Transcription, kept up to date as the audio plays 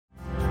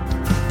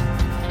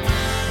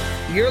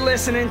You're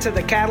listening to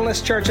the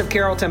Catalyst Church of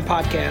Carrollton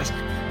podcast.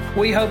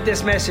 We hope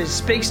this message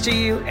speaks to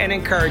you and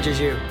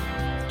encourages you.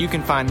 You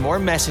can find more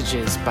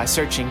messages by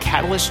searching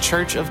Catalyst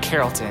Church of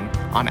Carrollton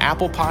on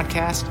Apple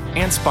Podcast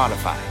and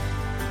Spotify.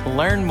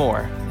 Learn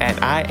more at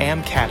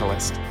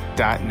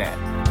iamcatalyst.net.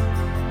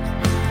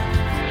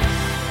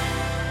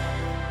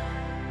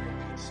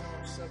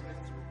 Psalm 73,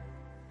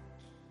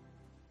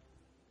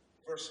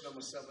 verse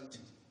number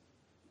 17.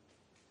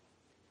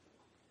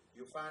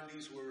 You'll find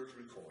these words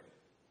recorded.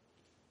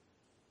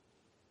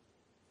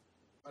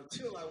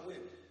 Until I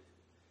went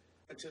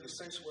into the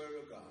sanctuary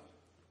of God,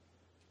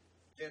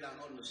 then I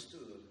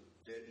understood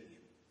their end.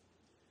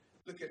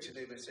 Look at your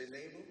neighbor and say,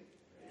 neighbor,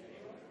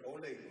 oh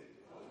neighbor,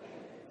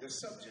 the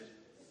subject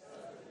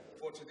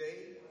for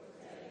today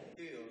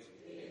is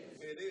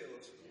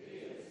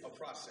a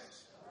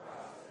process.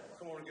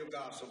 Come on and give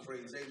God some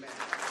praise. Amen.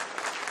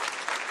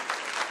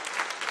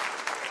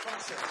 A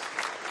process.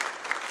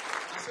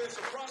 I said it's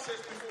a process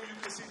before you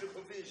can see the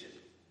provision.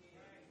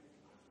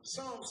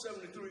 Psalm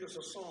 73 is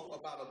a song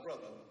about a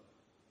brother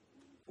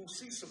who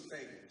sees some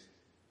things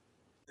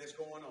that's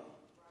going on.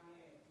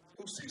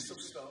 Who sees some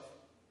stuff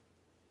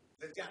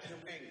that got him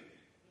angry.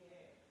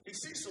 He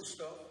sees some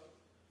stuff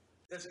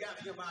that's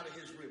got him out of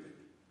his rhythm.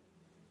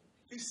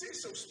 He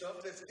sees some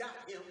stuff that's got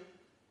him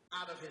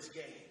out of his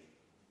game.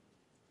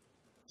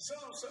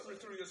 Psalm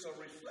 73 is a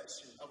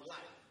reflection of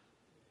life.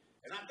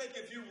 And I think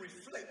if you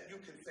reflect, you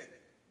can think.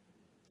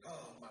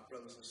 Oh, my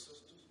brothers and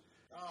sisters.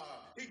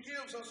 He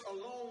gives us a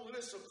long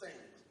list of things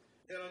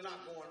that are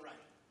not going right.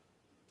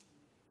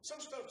 Some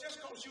stuff, just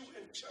because you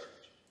in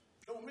church,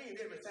 don't mean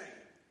everything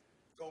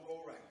gonna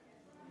go right.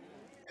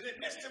 And it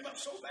messed him up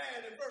so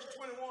bad in verse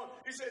 21.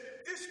 He said,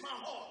 this my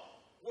heart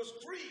was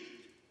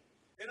grieved,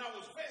 and I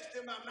was vexed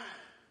in my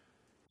mind.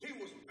 He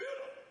was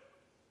bitter,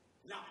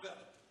 not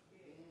better.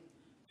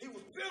 He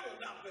was bitter,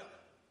 not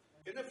better.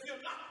 And if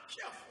you're not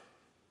careful,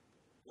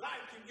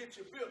 life can get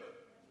you bitter.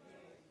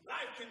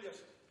 Life can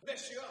just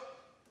mess you up.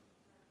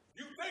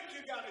 You think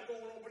you got it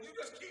going on, but you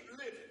just keep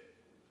living.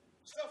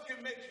 Stuff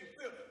can make you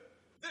bitter.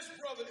 This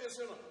brother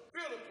is in a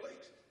bitter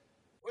place,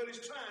 but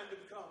he's trying to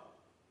become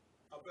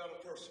a better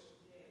person.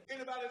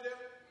 Anybody there?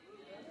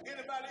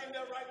 Anybody in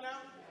there right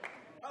now?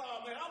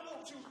 Oh man, I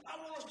want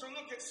us to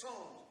look at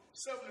Psalm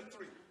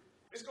 73.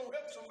 It's going to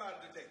help somebody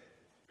today.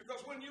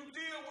 Because when you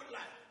deal with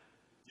life,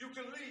 you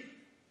can lead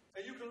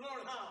and you can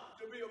learn how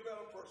to be a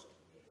better person.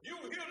 You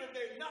here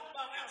today not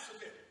by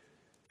accident.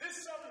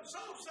 This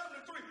Psalm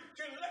 73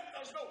 can let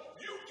us know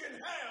you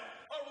can have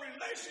a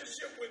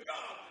relationship with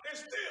God and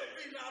still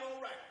be not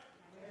all right.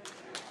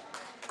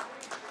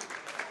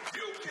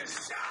 You can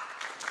shout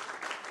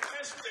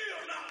and still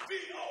not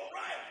be all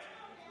right.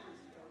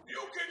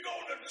 You can go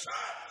to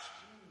church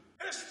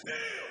and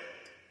still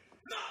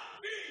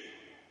not be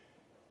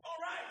all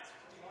right.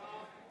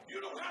 You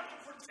don't have to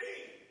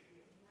pretend.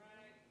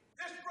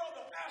 This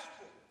brother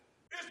Asper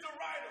is the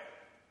writer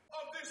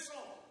of this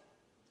song.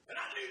 And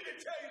I need to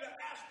tell you that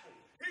Asper,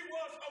 he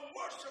was a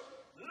worship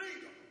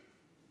leader.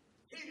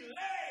 He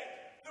led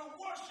the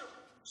worship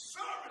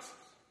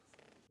services.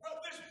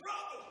 But this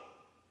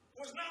brother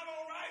was not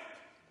all right.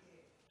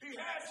 He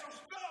had some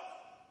stuff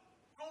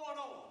going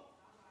on.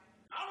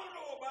 I don't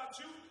know about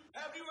you.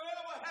 Have you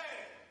ever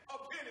had a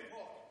pity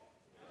party?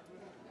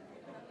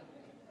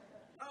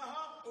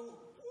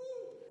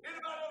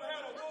 Anybody ever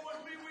had a Go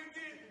With Me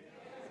weekend?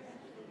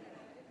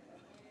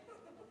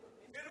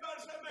 Anybody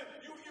say, man,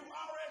 you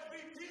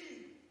RSVP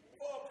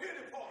for a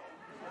pity party?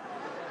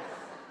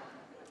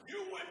 You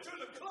went to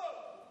the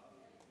club.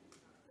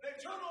 They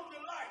turned on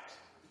the lights.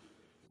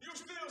 You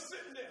still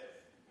sitting there.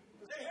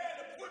 They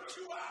had to put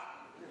you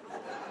out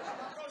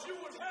because you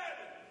was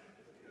having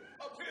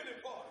a pity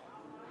party.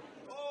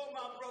 Oh,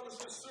 my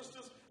brothers and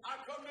sisters, I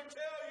come to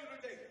tell you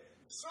today,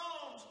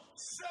 Psalms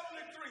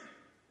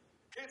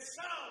 73, it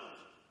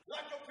sounds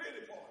like a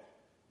pity party.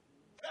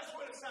 That's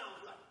what it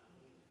sounds like.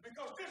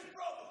 Because this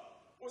brother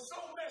was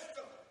so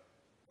messed up.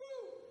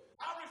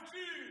 I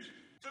refuse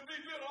to be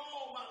bitter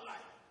all my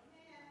life.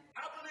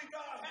 I believe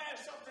God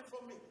has something for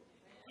me.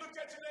 Look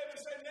at your neighbor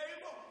and say,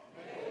 neighbor,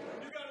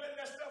 you got to let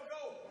that stuff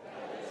go.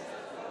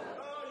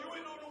 You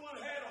ain't the only one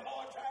that had a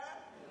hard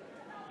time.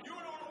 You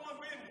ain't the only one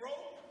being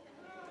broke.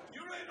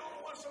 You ain't the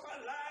only one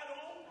somebody lied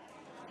on.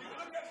 You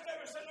look at your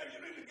neighbor and say, you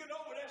need to get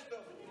over that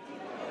stuff.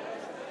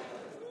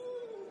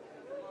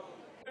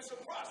 It's a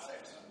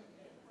process.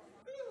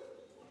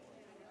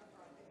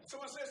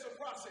 Someone says it's a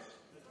process.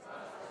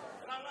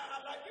 And I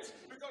like this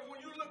because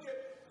when you look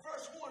at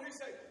verse 1, he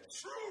says,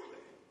 truly,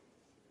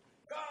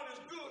 God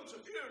is good to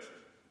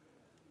Israel,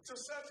 to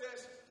such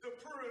as the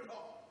pure in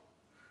heart.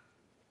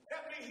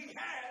 That means he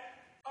had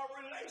a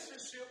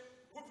relationship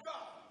with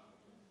God.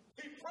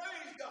 He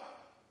praised God.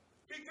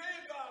 He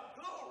gave God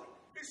glory.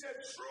 He said,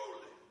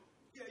 truly,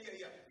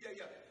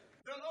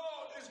 the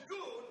Lord is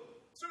good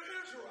to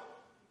Israel.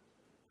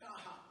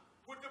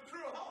 With the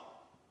pure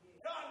heart.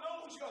 God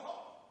knows your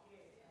heart.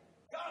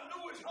 God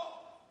knew his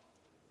heart.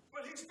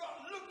 But he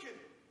started looking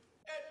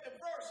at the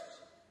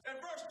verses. And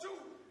verse 2,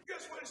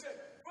 guess what he said?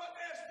 But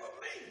as for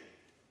me,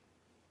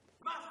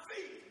 my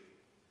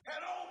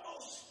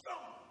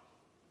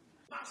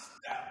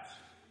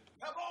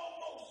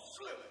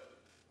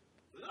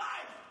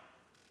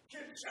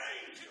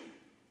change you.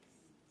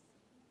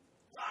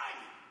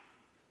 Life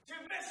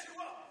can mess you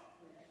up.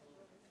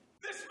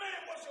 This man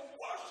was a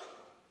worship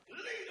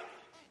leader.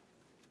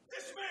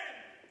 This man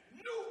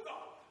knew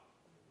God,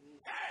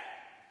 had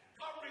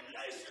a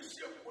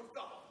relationship with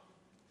God,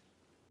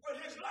 but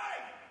his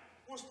life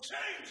was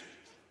changing.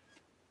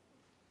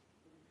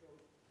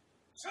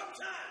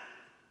 Sometimes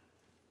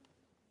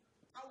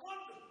I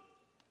wonder,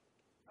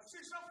 I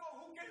see some folks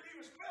who can't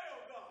even spell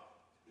God.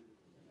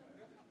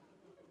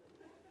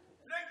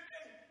 They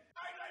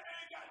act like they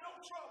ain't got no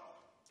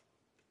trouble.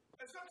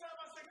 And sometimes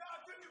I say, God,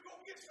 couldn't you go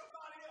get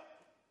somebody else?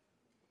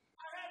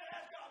 I had to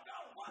ask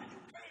God, why you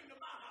came to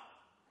my house?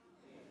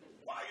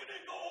 Why you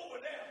didn't go over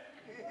there?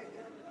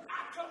 I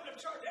come to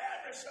church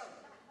every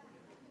Sunday.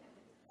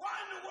 Why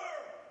in the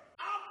world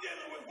I'm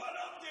dealing with what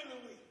I'm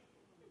dealing with?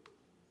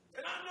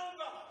 And I know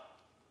God,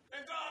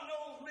 and God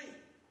knows me.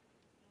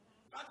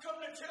 I come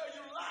to tell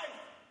you life,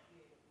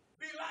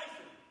 be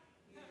life.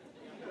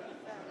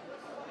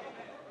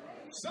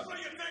 Some of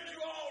you think you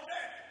all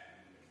that,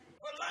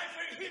 but life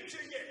ain't hit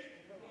you yet.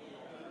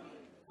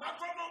 My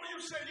grandmama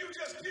used to say, you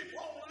just keep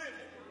on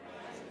living.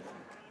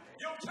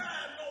 Your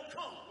time gonna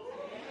come.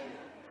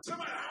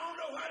 Somebody, I don't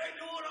know how they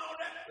doing all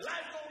that.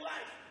 Life gonna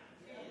life.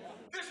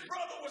 This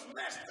brother was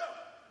messed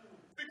up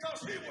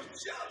because he was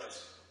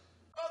jealous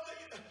of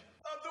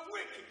the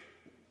wicked.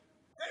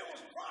 They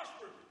was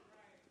prospering.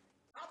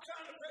 I'm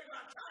trying to pay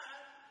my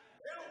tithe.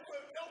 They don't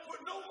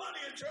put no money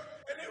in church,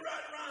 and they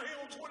ride around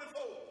here on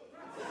 24.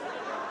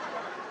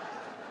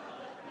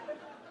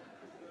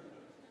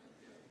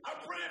 I'm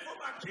praying for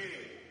my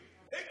kids.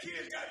 Their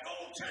kids got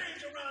gold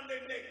chains around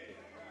their neck.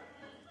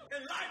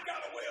 And life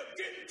got a way of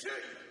getting to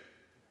you.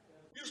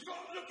 You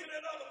start looking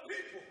at other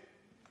people,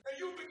 and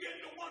you begin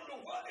to wonder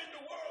what in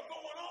the world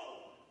going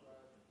on.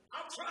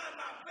 I'm trying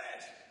my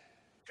best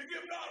to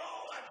give God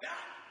all I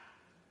got.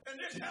 And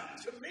this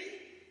happened to me.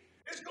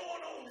 It's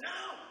going on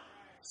now.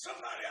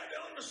 Somebody out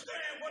there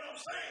understand what I'm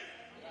saying.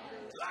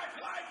 Life.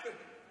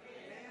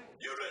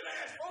 You didn't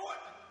ask for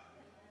it.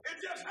 It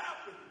just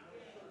happened.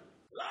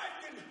 Life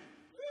can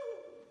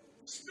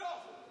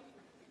stuff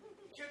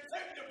can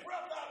take the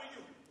breath out of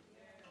you.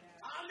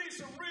 I need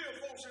some real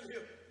folks in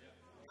here.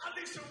 I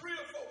need some real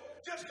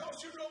folks. Just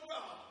because you know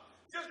God,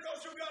 just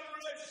because you got a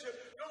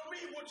relationship, don't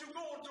mean what you're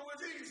going through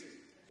is easy.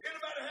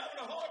 Anybody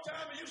having a hard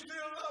time and you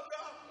still love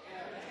God?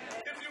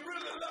 If you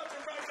really love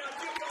Him right now,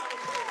 give God a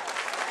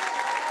praise.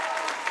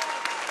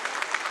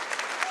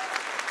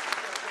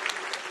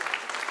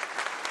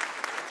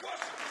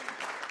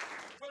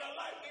 But I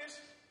like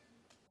this.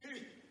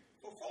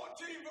 For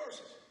 14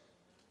 verses,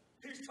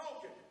 he's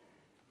talking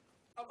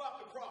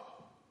about the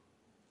problem.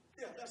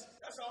 Yeah,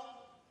 that's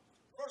all.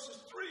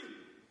 Verses 3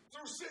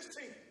 through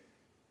 16.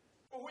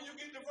 But when you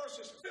get to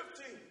verses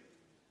 15,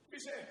 he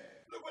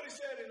said, look what he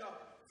said in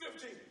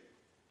 15.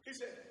 He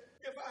said,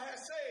 if I had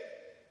said,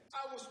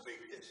 I will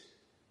speak this,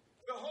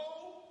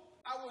 behold,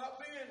 I will have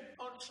been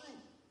untrue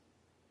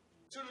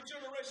to the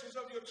generations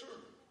of your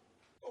children.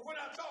 But when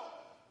I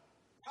thought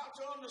how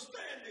to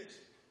understand this,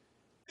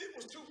 it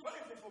was too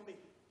painful for me.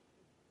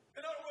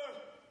 In other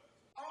words,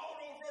 all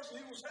those verses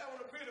he was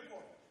having a pity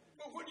for.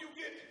 But when you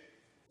get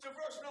to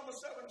verse number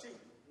 17,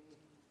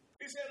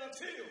 he said,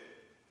 until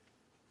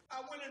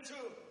I went into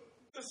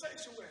the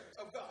sanctuary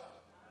of God,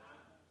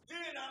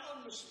 then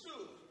I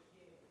understood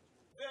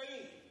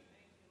therein.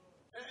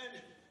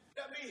 And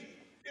that means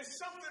it's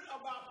something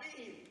about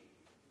being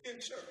in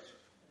church.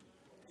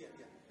 Yeah.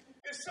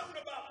 It's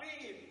something about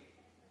being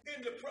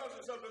in the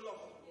presence of the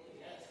Lord.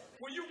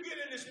 When you get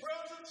in His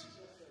presence,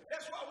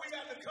 that's why we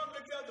got to come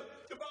together.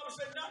 The Bible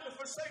said not to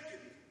forsake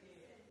it,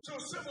 to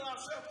assemble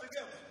ourselves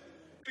together,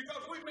 because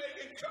we may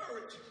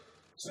encourage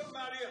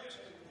somebody else.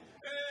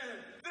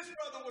 And this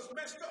brother was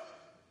messed up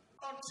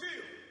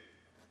until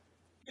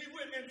he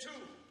went into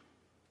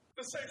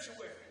the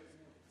sanctuary.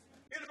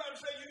 Anybody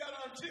say you got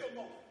an until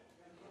moment?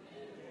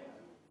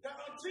 That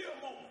until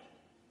moment,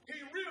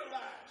 he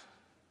realized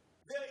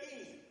their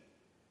end.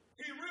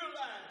 He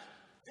realized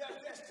their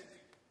destiny.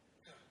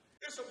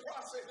 It's a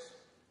process.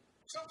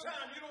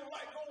 Sometimes you don't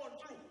like going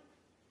through,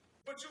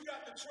 but you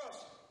got to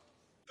trust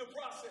the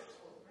process.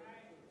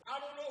 I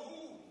don't know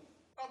who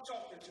I'm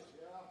talking to,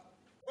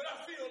 but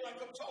I feel like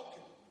I'm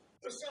talking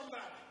to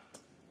somebody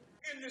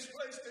in this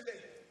place today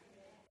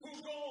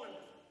who's going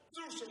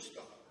through some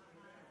stuff.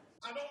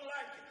 I don't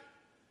like it,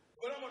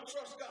 but I'm going to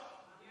trust God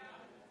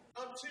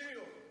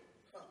until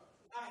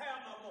I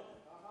have my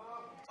moment.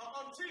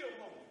 Until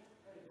moment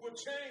will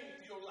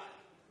change your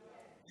life.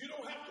 You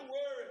don't have to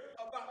worry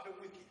about the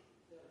wicked.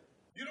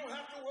 You don't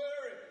have to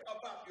worry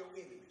about your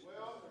enemies.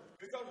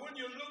 Because when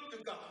you look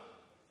to God,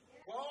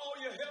 where all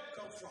your help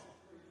comes from,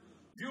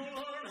 you'll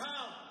learn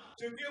how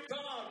to give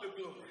God the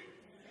glory.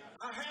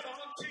 I had an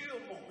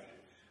until moment.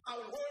 I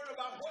was worried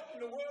about what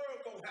in the world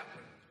going to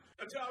happen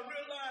until I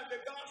realized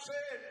that God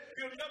said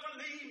He'll never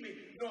leave me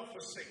nor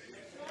forsake me.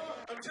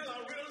 Until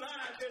I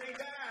realized that He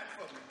died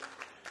for me.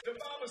 The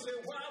Bible said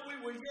while we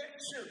were yet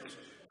sinners,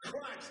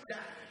 Christ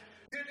died.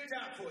 Did He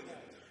die for you?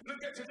 Look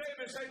at your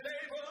neighbor and say,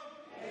 neighbor,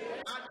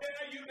 I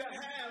dare you to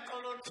have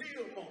an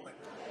until moment.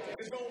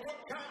 It's going to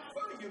work out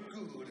for you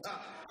good.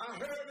 I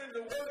heard in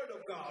the word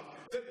of God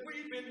that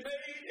we've been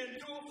made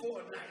endure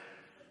for a night,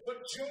 but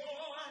joy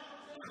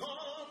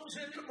comes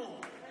in the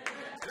morning.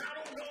 And I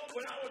don't know,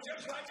 but I was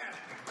just like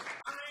Adam.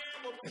 I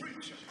am a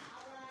preacher.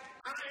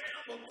 I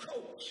am a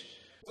coach.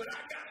 But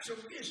I got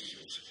some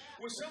issues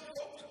with some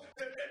folks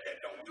that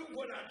don't do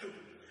what I do.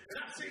 And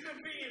I see them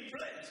being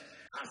blessed.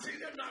 I see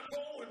them not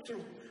going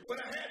through.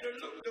 But I had to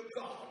look to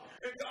God.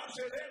 And God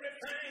said,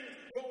 everything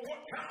will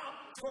work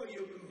out for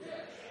you.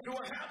 Do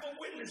I have a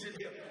witness in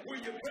here? Will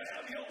you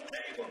grab your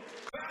neighbor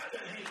by the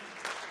hand?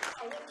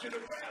 I want you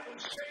to grab them,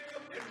 shake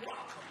them, and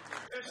rock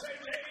them. And say,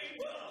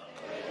 neighbor,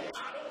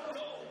 I don't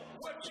know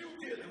what you're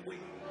dealing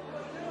with.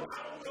 I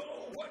don't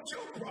know what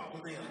your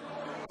problem is.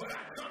 But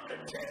I come to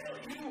tell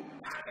you,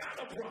 I got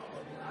a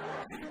problem.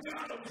 You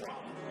got a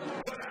problem.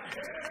 But I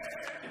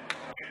heard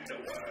in the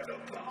word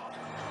of God,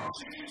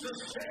 Jesus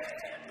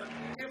said,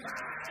 if I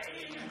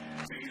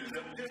be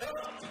lifted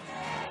up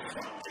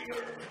from the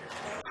earth,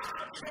 I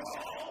draw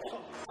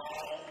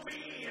all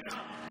men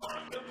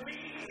unto me.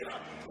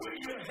 Will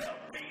you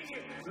help me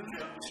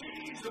lift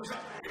Jesus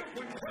up? If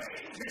we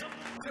praise him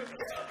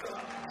together,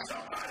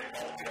 somebody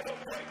won't get a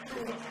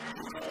breakthrough.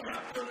 You don't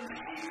have to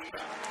leave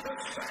the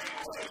same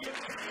way you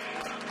came.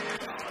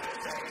 God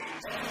is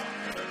able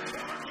to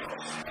turn your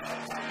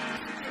stuff.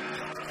 You can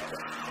turn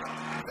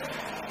around. God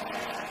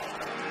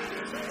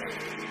is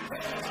able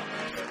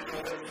to do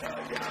it for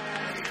you.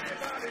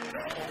 Anybody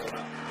know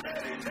that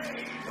he's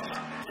able?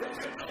 If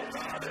you know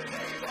God is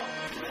able,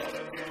 you ought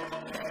to give him a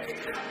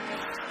praise.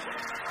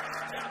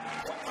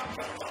 What my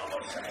grandmama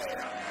said,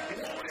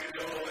 won't he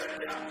do it?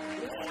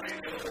 Won't he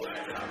do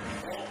it?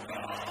 Oh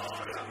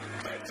God,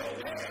 make a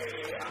way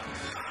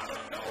out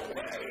of no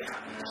way.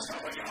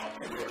 Some of y'all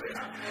pretty.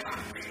 I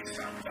need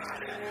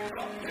somebody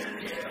up in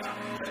here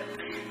that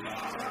need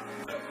God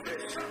to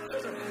fix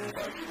something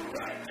for you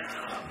right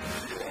now.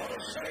 You want to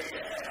say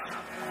yeah?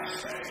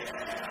 Say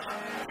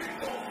yeah. We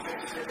gon'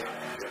 fix it.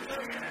 Is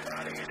there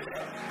anybody in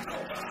here? No,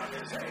 God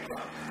is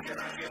able. Can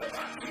I get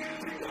about 10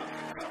 people?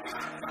 Come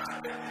high five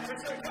them and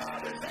say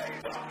God is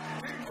able.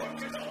 He's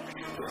working on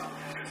you.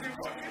 Is he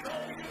working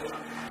on you?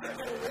 They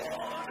go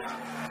 1,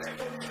 they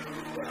go 2,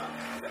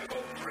 they go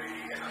 3,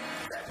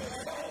 they go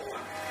 4,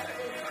 they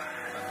go 5,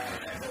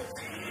 they go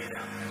 10.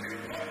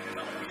 He's working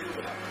on you.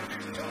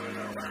 He's turning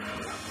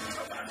around.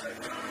 Somebody say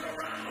turn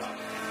around.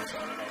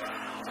 Turn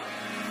around.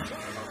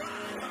 Turn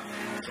around.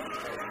 Turn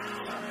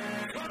around.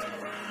 Turn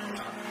around.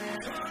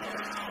 Turn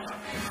around.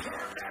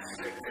 Turn that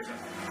sickness.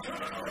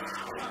 Turn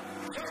around.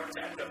 Turn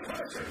that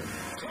depression.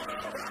 Turn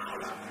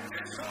around.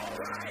 It's all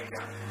right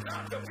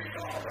not to be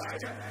all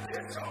right.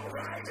 It's all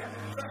right to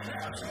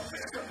have some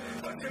vision,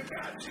 but you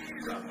got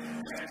Jesus.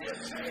 Can you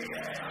say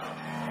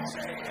yeah?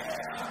 Say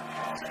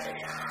yeah. Say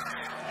yeah.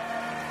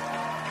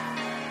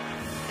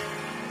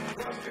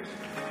 Watch this.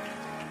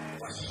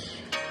 Watch this.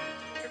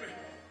 Come here.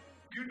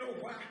 You know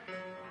why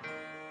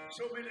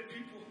so many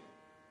people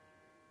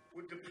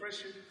with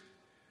depression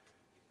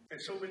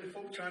and so many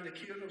folks trying to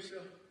kill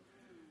themselves?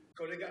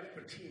 Because they got to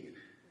pretend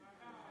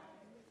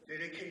that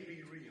they can't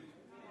be real.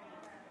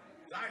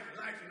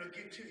 Life will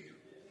get to you.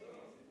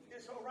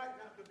 It's all right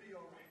not to be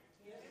all right.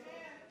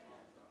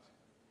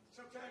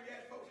 Sometimes you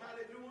ask folks how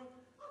they doing.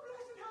 I'm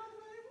blessed and highly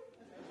favored.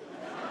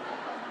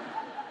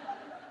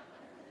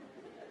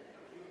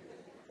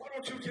 Why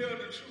don't you tell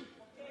the truth?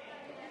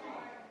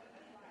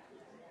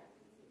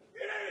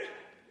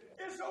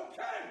 It's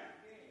okay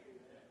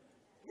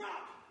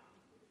not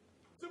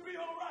to be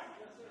all right.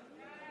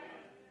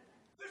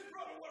 This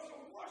brother was a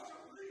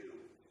worship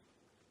leader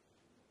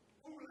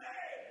who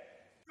led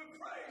the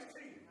praise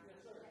team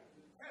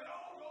and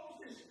all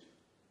those issues.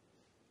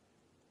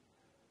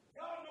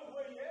 God knows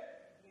where he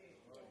at.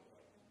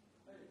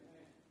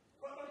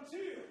 But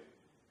until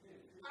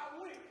I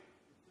went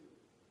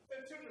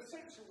into the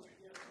sanctuary,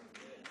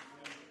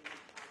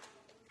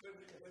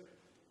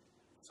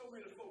 so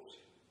many folks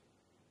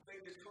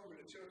think just coming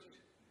to churches.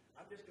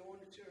 I'm just going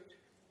to church.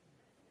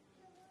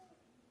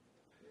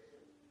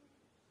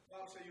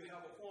 God said you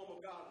have a form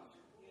of godliness.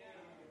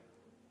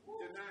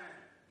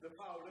 Denying the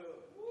power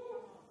of.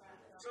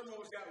 Some of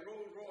us got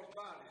Rolls Royce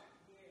bodies.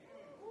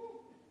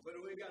 But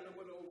we ain't got no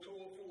old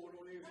Tour Ford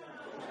on the inside.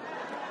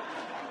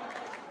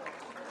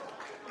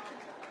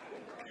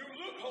 You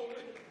look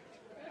holy,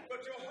 but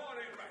your heart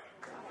ain't right.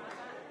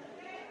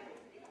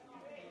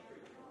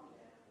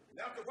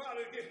 After a while,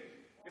 if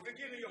it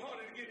get in your heart,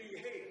 it'll get in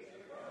your head.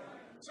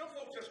 Some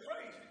folks just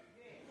crazy.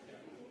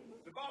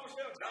 The Bible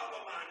says,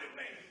 double-minded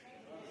man.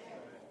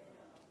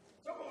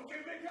 Some of them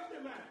can't make up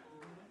their mind.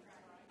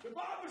 The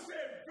Bible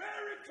said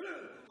very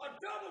clearly, a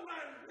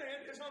double-minded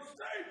man is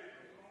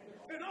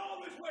unstable in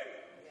all his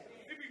ways.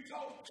 If he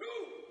talks to,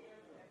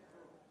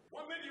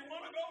 1 minute you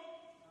want to go,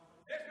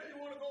 next minute you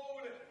want to go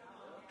over there.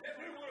 Next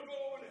minute you want to go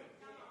over there.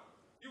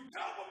 You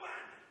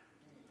double-minded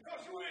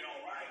because you ain't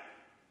all right.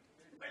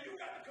 And you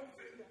got to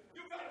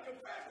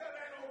confess that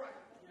ain't all right.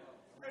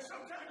 And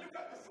sometimes you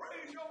got to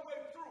praise your way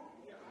through.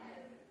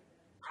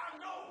 I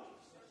know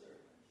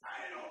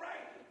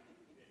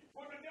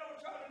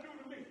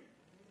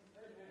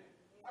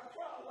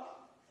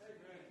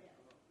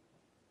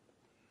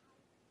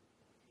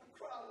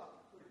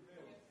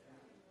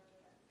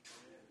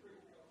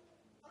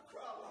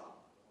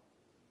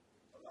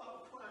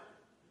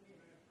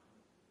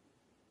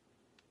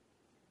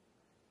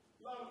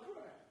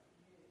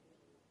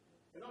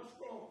And I'm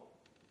strong.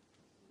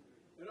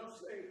 And I'm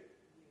saved.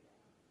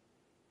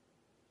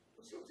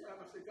 But sometimes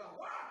I say, God,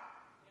 why?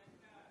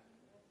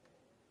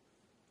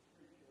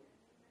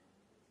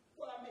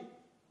 Why me?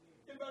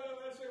 Anybody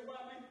ever say,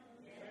 why me?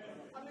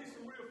 I need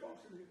some real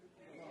folks in here.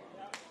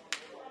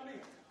 Why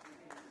me?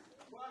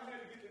 Why I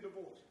had to get the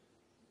divorce?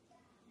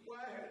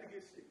 Why I had to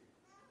get sick?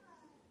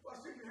 Why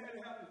sickness had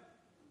to happen?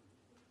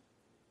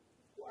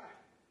 Why?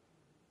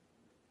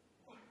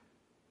 Why? I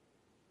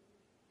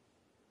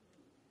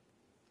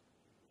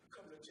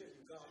come to tell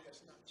you, God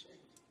has not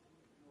changed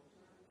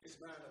His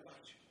mind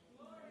about you.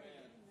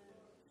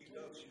 He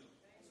loves you.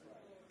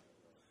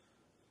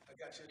 I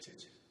got your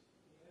attention.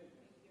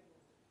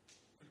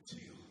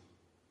 Until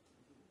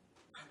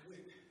I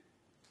went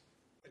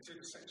into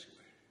the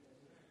sanctuary,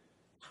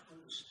 I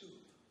understood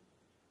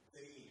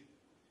the end.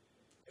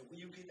 And when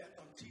you get that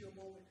until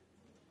moment,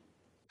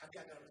 I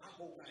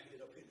hold my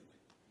head up anyway.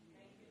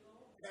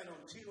 That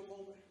until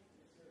moment,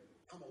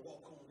 I'm going to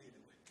walk on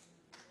anyway.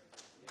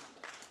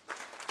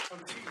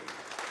 Until.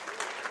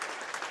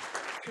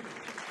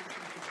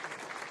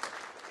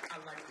 I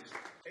like this.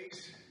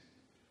 Ace,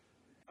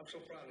 I'm so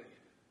proud of you.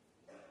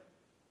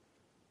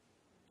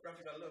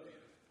 Prophet, I love you.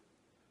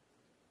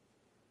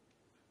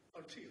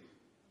 Until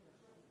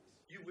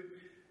you with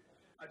me,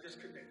 I just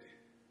connected.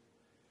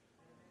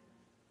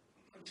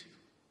 Until.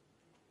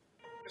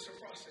 It's a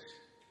process.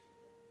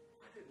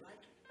 I didn't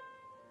like it.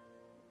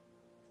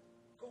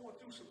 Going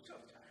through some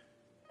tough time.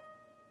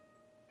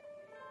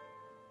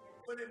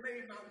 But it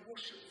made my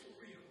worship for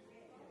real.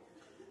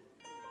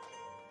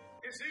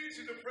 It's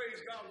easy to praise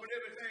God when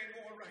everything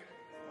going right.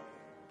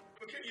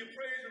 But can you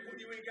praise Him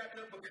when you ain't got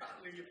nothing but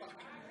cotton in your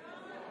pocket?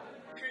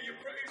 Can you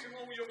praise Him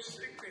on your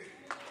sick day?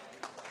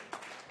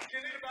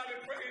 Can anybody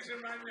praise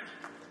Him right now?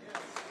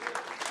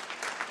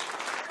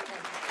 Come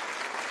on.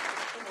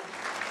 Come on.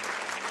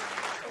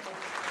 Come on.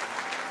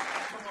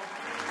 Come on.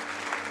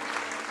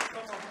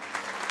 Come on.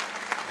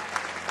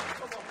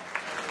 Come on.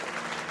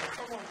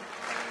 Come on.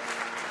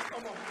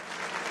 Come on.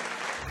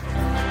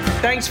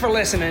 Thanks for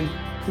listening.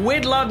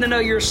 We'd love to know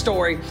your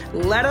story.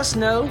 Let us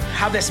know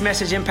how this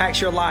message impacts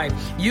your life.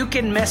 You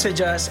can message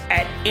us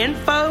at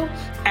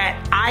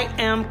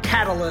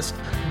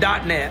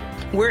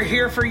info@iamcatalyst.net. We're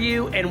here for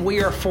you and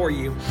we are for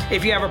you.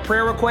 If you have a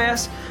prayer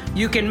request,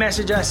 you can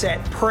message us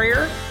at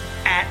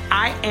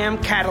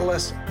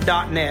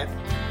prayer@iamcatalyst.net.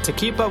 To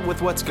keep up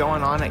with what's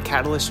going on at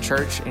Catalyst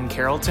Church in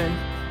Carrollton,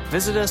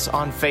 visit us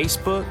on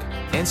Facebook,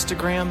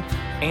 Instagram,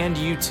 and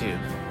YouTube.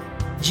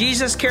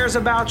 Jesus cares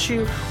about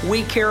you,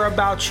 we care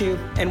about you,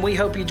 and we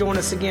hope you join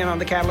us again on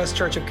the Catalyst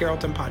Church of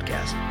Carrollton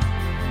podcast.